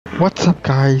What's up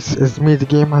guys, it's me the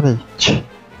Game on H.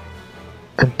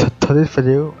 In today's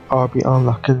video, I'll be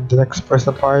unlocking the next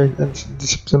person prize in the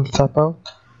Simpsons episode,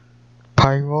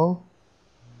 Pyro.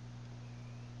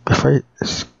 If I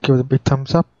just give it a big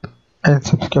thumbs up and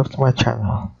subscribe to my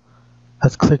channel.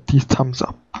 Let's click these thumbs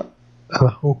up and I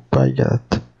hope I get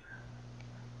it.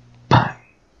 Bang.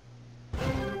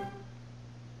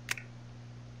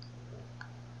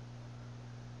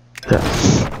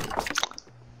 Yes.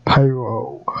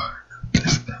 Pyro.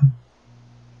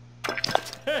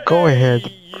 Go ahead,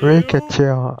 break a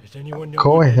chair.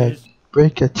 Go ahead,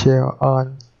 break a chair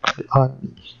on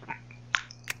me.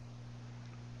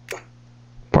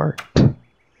 Bart.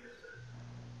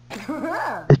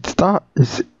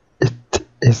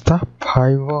 Is that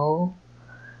Pyro?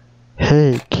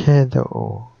 Hey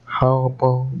kiddo, how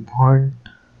about one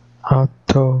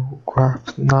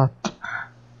autograph, not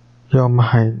your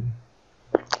mind?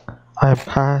 I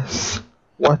pass.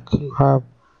 What have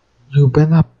you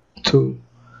been up to?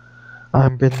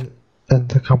 I've been in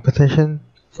the competition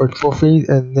for trophies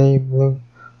and name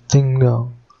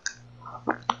lingo.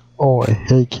 Oh,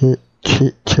 hey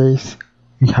Chase,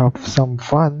 we have some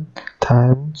fun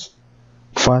times.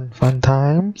 Fun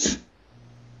times.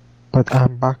 But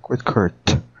I'm back with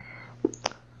Kurt.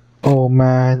 Oh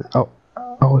man, I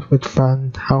was with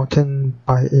Van Houten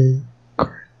by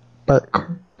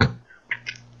Kirk.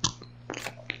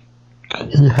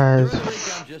 He has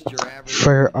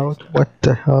figured out what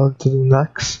the hell to do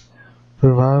next.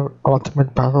 Revive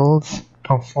ultimate battles,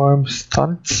 perform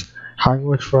stunts, hang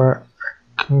with for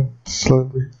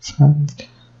celebrities, and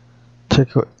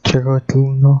check out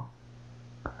Luna.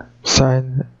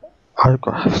 Sign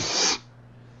autographs.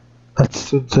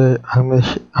 Let's do the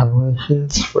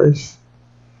animations first.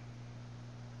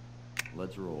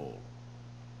 Let's roll.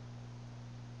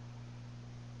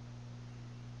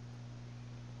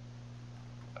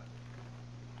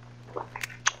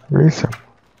 Reason.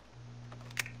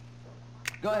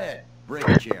 Go ahead, break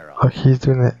a chair off. Look, he's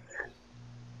doing it.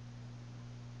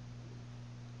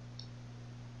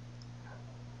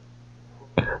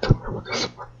 Okay, I don't remember this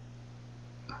one.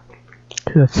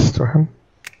 Okay, let's do him.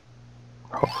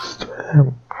 Let's do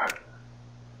him.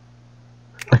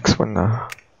 Next one now.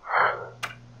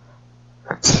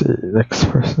 Let's see, next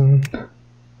person.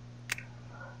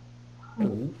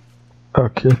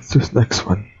 Okay, let's do this next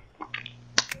one.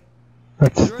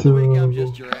 Let's do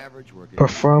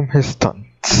perform his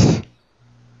stunts.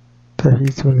 There,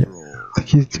 he's doing it. Like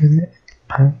he's doing it.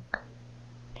 Bang.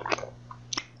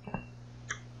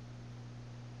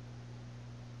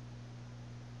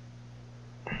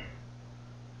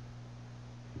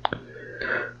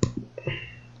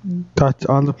 That's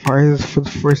all the prizes for the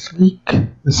first week.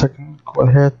 The second week will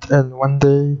hit in 1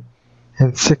 day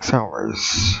and 6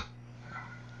 hours.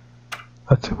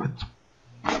 That's it.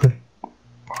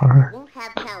 Won't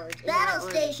have powers. Battle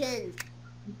stations!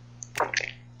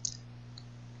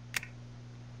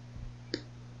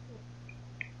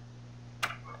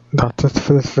 That's it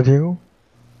for this video.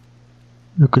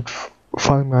 You could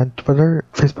follow me on Twitter,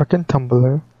 Facebook and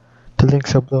Tumblr. The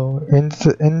links are below in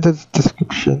the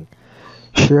description.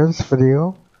 Share this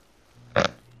video.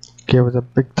 Give it a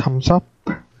big thumbs up.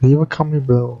 Leave a comment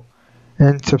below.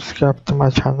 And subscribe to my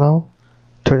channel.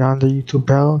 Turn on the YouTube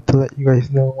bell to let you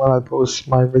guys know when I post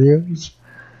my videos.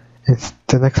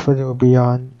 The next video will be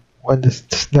on when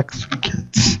this next week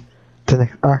hits. The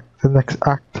next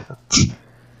act hits.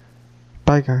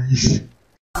 Bye guys.